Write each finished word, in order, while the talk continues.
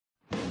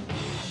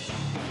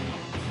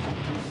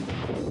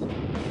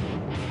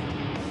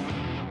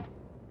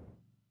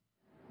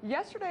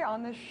Yesterday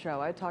on this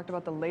show, I talked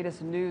about the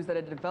latest news that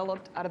had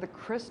developed out of the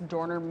Chris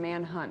Dorner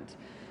manhunt.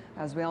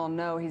 As we all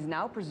know, he's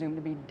now presumed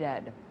to be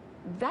dead.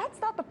 That's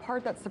not the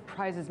part that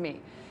surprises me.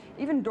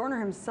 Even Dorner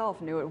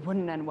himself knew it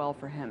wouldn't end well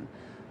for him.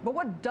 But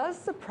what does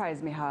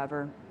surprise me,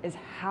 however, is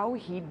how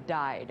he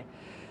died.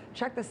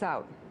 Check this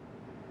out.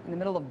 In the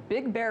middle of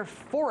Big Bear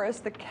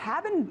Forest, the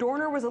cabin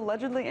Dorner was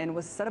allegedly in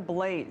was set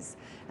ablaze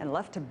and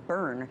left to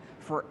burn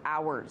for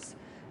hours.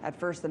 At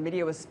first, the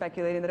media was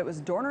speculating that it was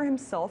Dorner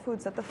himself who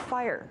had set the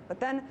fire. But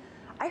then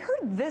I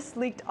heard this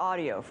leaked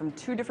audio from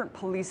two different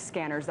police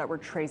scanners that were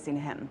tracing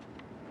him.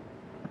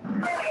 All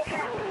right,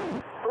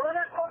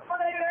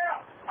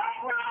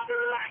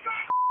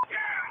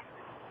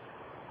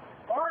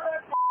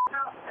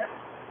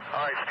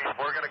 Steve.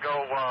 We're gonna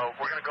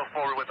go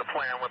forward with the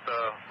plan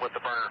with the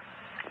burner.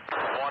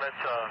 Want it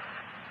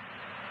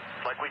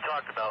like we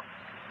talked about.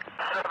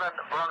 7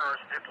 burners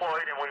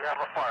deployed and we have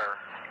a fire.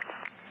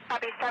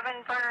 Copy, 7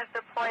 burners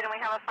deployed and we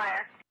have a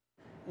fire.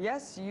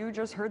 Yes, you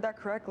just heard that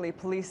correctly.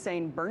 Police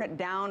saying burn it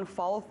down,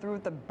 follow through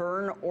with the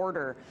burn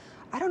order.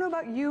 I don't know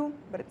about you,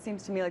 but it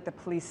seems to me like the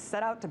police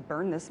set out to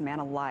burn this man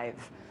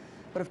alive.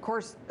 But of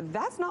course,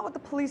 that's not what the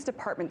police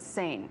department's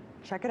saying.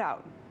 Check it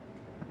out.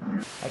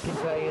 I can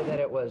tell you that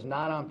it was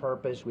not on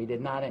purpose. We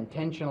did not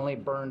intentionally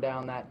burn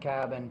down that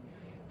cabin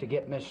to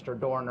get Mr.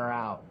 Dorner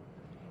out.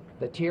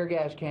 The tear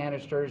gas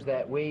canisters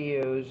that we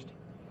used,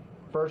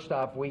 first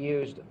off, we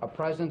used a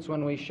presence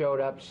when we showed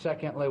up.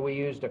 Secondly, we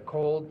used a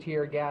cold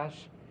tear gas.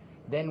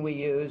 Then we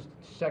used,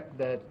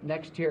 the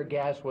next tear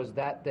gas was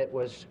that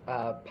was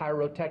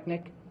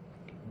pyrotechnic.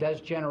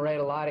 Does generate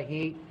a lot of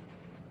heat.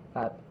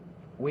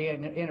 We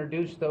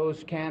introduced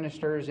those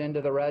canisters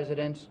into the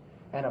residence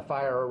and a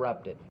fire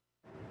erupted.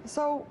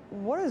 So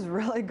what is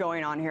really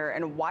going on here,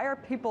 and why are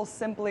people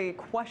simply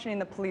questioning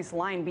the police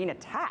line being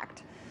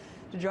attacked?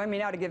 To join me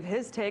now to give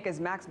his take is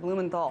Max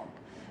Blumenthal,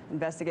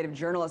 investigative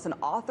journalist and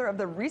author of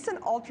the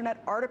recent alternate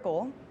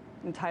article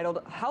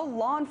entitled How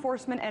Law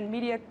Enforcement and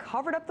Media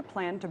Covered Up the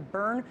Plan to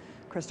Burn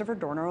Christopher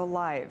Dorner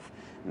Alive.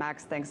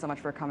 Max, thanks so much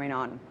for coming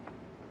on.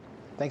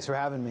 Thanks for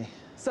having me.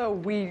 So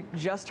we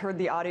just heard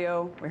the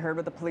audio. We heard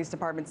what the police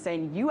department's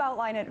saying. You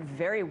outline it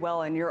very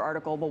well in your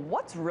article, but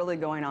what's really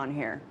going on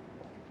here?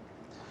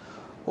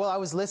 Well, I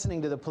was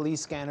listening to the police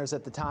scanners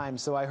at the time,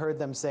 so I heard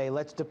them say,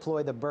 let's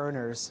deploy the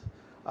burners.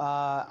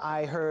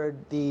 I heard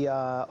the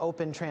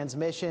open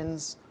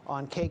transmissions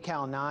on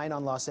KCAL 9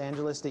 on Los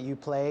Angeles that you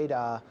played.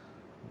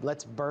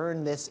 Let's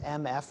burn this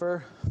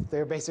MFer.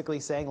 They're basically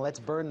saying, let's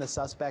burn the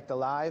suspect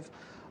alive.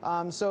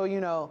 So, you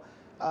know,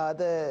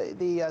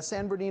 the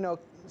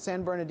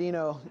San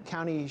Bernardino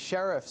County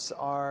sheriffs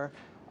are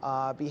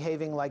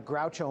behaving like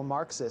Groucho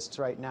Marxists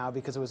right now,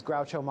 because it was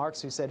Groucho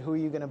Marx who said, who are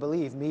you going to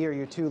believe, me or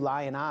your 2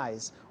 lying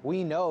eyes?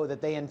 We know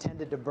that they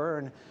intended to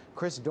burn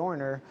Chris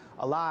Dorner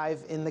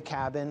alive in the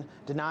cabin,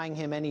 denying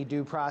him any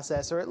due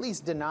process, or at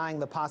least denying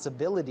the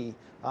possibility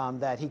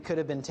that he could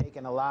have been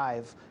taken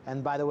alive.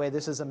 And by the way,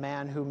 this is a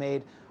man who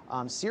made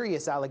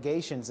serious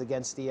allegations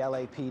against the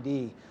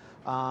LAPD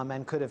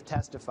and could have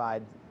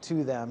testified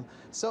to them.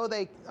 So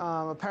they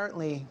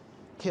apparently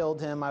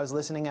killed him. I was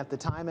listening at the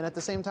time, and at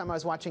the same time I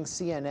was watching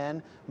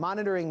CNN,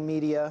 monitoring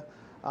media,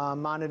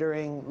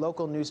 monitoring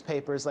local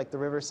newspapers like the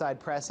Riverside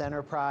Press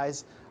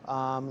Enterprise,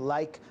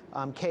 like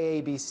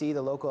KABC,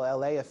 the local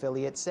LA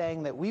affiliate,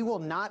 saying that we will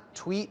not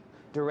tweet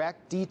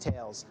direct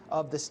details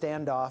of the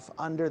standoff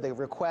under the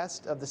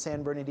request of the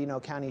San Bernardino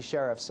County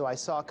Sheriff. So I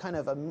saw kind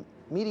of a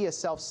media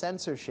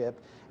self-censorship,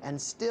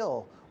 and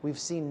still we've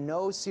seen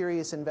no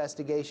serious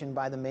investigation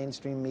by the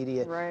mainstream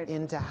media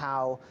into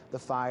how the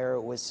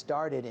fire was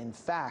started. In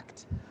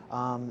fact,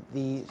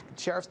 the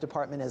Sheriff's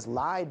Department has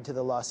lied to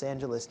the Los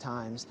Angeles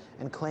Times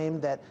and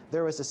claimed that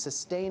there was a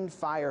sustained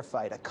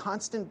firefight, a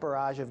constant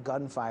barrage of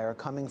gunfire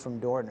coming from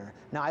Dorner.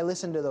 Now, I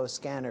listened to those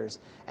scanners,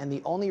 and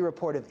the only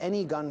report of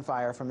any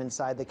gunfire from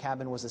inside the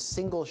cabin was a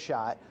single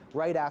shot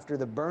right after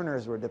the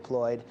burners were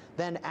deployed,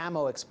 then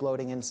ammo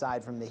exploding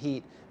inside from the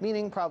heat,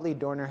 meaning probably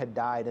Dorner had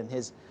died and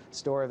his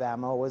store of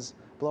ammo was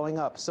blowing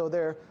up. So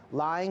they're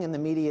lying and the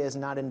media is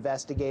not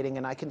investigating,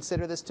 and I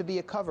consider this to be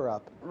a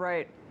cover-up.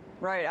 Right.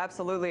 Right,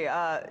 absolutely.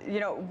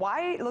 You know,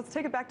 why, let's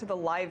take it back to the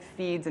live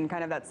feeds and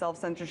kind of that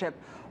self-censorship.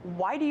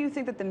 Why do you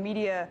think that the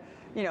media,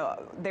 you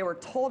know, they were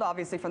told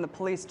obviously from the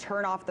police,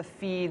 turn off the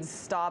feeds,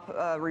 stop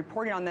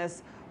reporting on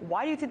this.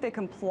 Why do you think they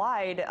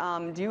complied?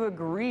 Do you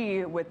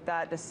agree with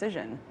that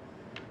decision?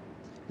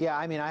 Yeah,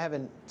 I mean, I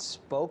haven't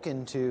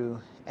spoken to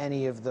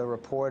any of the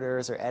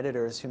reporters or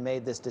editors who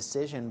made this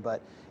decision,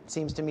 but it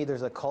seems to me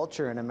there's a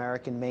culture in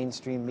American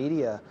mainstream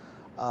media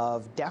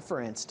of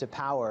deference to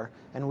power,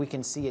 and we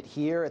can see it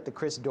here at the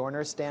Chris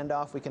Dorner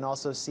standoff. We can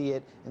also see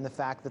it in the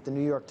fact that the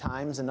New York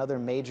Times and other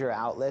major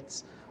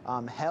outlets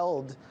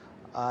held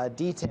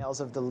details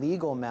of the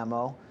legal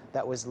memo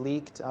that was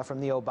leaked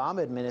from the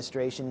Obama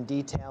administration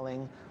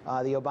detailing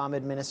the Obama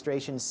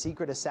administration's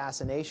secret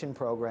assassination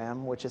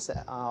program, which is,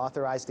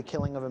 authorized the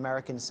killing of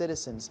American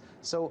citizens.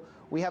 So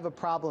we have a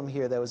problem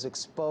here that was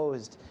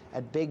exposed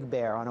at Big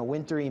Bear on a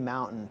wintry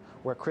mountain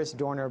where Chris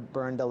Dorner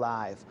burned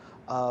alive,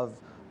 of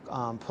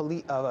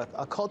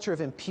a culture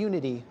of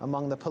impunity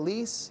among the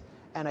police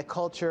and a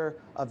culture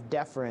of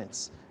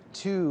deference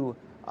to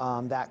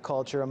that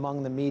culture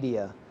among the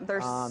media.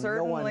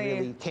 No one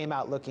really came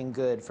out looking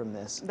good from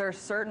this. There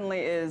certainly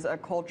is a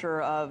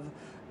culture of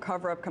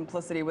cover-up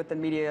complicity with the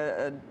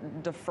media,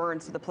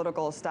 deference to the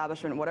political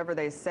establishment, whatever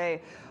they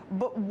say.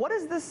 But what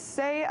does this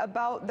say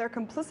about their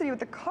complicity with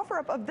the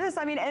cover-up of this?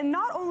 I mean, and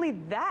not only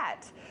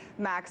that,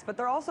 Max, but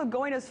they're also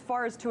going as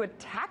far as to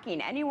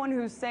attacking anyone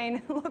who's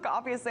saying, look,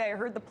 obviously I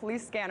heard the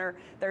police scanner.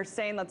 They're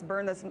saying let's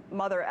burn this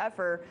mother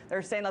effer.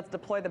 They're saying let's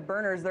deploy the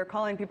burners. They're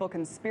calling people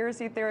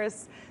conspiracy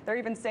theorists. They're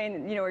even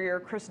saying, you know, you're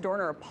a Chris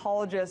Dorner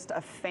apologist,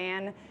 a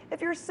fan, if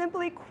you're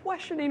simply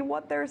questioning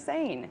what they're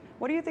saying.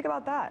 What do you think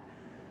about that?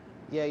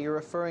 Yeah, you're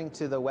referring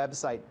to the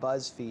website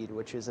BuzzFeed,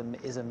 which is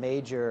a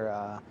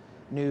major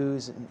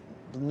news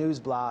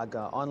blog,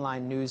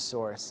 online news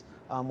source,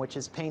 which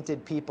has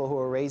painted people who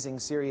are raising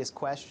serious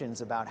questions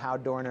about how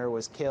Dorner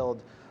was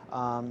killed,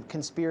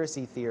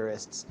 conspiracy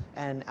theorists,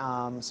 and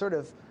sort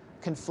of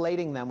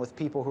conflating them with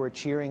people who are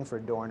cheering for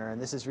Dorner.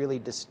 And this is really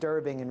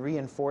disturbing and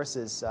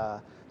reinforces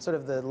sort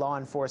of the law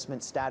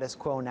enforcement status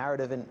quo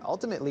narrative, and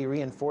ultimately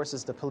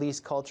reinforces the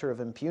police culture of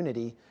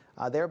impunity,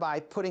 thereby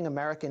putting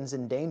Americans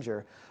in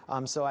danger.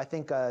 So I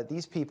think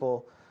these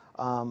people,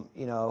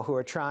 you know, who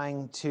are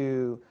trying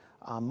to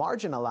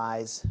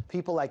marginalize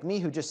people like me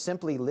who just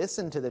simply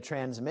listened to the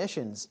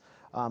transmissions,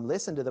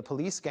 listened to the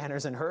police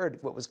scanners and heard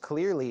what was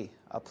clearly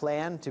a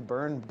plan to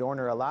burn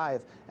Dorner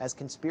alive, as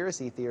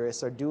conspiracy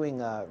theorists, are doing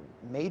a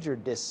major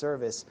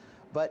disservice.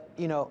 But,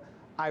 you know,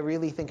 I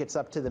really think it's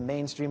up to the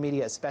mainstream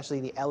media, especially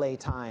the LA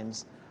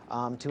Times,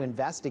 to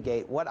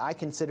investigate what I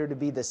consider to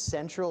be the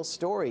central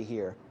story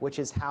here, which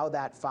is how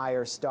that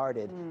fire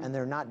started. And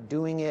they're not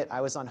doing it.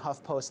 I was on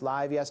HuffPost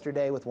Live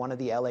yesterday with one of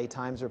the LA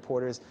Times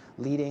reporters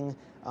leading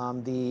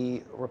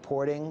the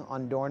reporting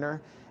on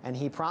Dorner, and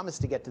he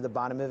promised to get to the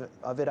bottom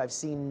of it. I've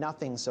seen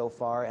nothing so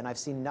far, and I've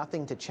seen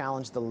nothing to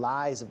challenge the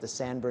lies of the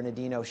San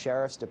Bernardino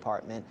Sheriff's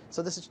Department.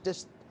 So this is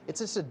just, it's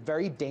just a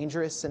very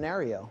dangerous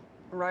scenario.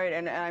 Right,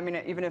 and I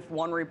mean, even if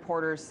one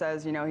reporter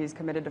says, you know, he's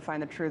committed to find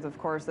the truth, of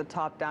course, the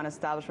top-down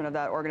establishment of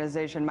that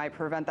organization might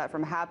prevent that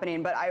from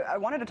happening. But I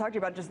wanted to talk to you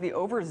about just the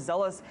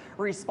overzealous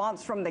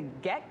response from the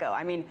get-go.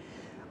 I mean,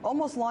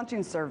 almost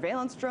launching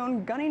surveillance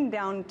drone, gunning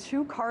down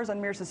 2 cars on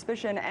mere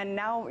suspicion, and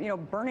now, you know,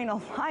 burning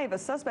alive a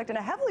suspect in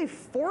a heavily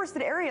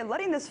forested area,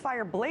 letting this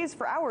fire blaze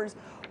for hours.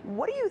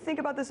 What do you think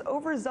about this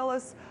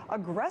overzealous,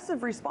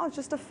 aggressive response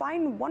just to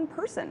find one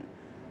person?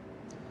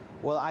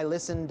 Well, I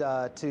listened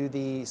to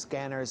the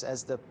scanners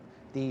as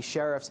the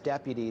sheriff's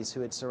deputies who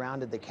had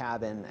surrounded the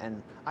cabin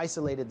and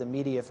isolated the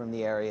media from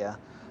the area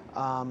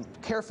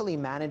carefully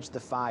managed the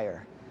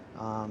fire.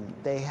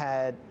 They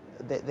had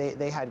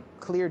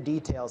clear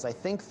details, I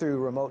think through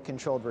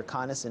remote-controlled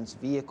reconnaissance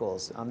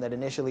vehicles that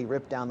initially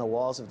ripped down the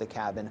walls of the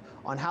cabin,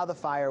 on how the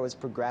fire was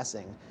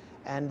progressing.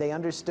 And they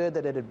understood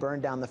that it had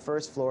burned down the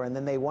first floor, and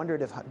then they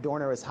wondered if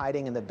Dorner was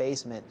hiding in the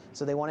basement,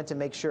 so they wanted to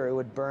make sure it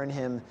would burn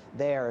him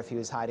there if he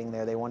was hiding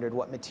there. They wondered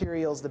what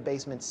materials the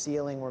basement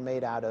ceiling were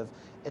made out of,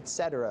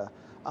 etc.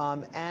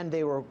 And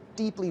they were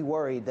deeply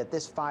worried that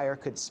this fire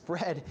could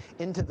spread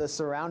into the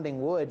surrounding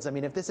woods. I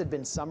mean, if this had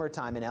been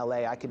summertime in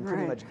LA, I could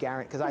pretty much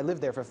guarantee, because I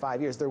lived there for 5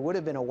 years, there would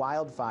have been a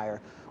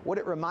wildfire. What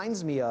it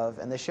reminds me of,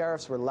 and the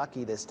sheriffs were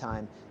lucky this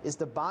time, is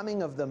the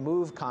bombing of the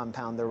MOVE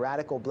compound, the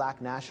radical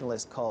black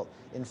nationalist cult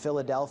in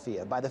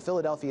Philadelphia, by the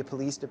Philadelphia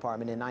Police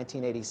Department in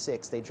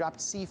 1986. They dropped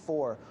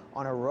C4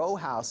 on a row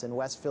house in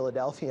West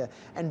Philadelphia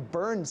and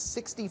burned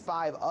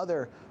 65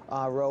 other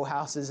row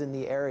houses in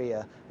the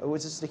area. It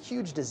was just a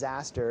huge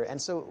disaster.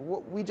 And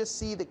so we just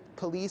see the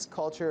police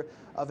culture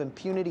of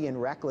impunity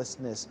and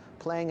recklessness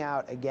playing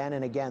out again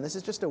and again. This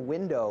is just a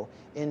window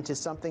into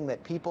something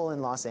that people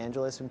in Los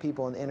Angeles and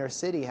people in the inner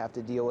city have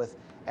to deal with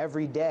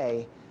every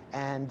day.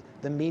 And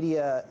the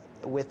media,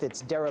 with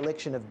its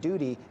dereliction of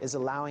duty, is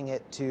allowing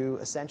it to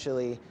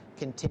essentially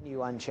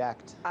continue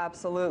unchecked.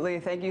 Absolutely.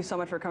 Thank you so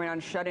much for coming on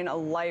Shedding a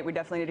Light. We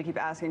definitely need to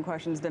keep asking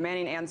questions,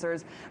 demanding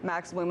answers.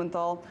 Max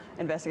Blumenthal,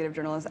 investigative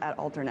journalist at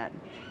Alternet.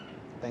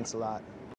 Thanks a lot.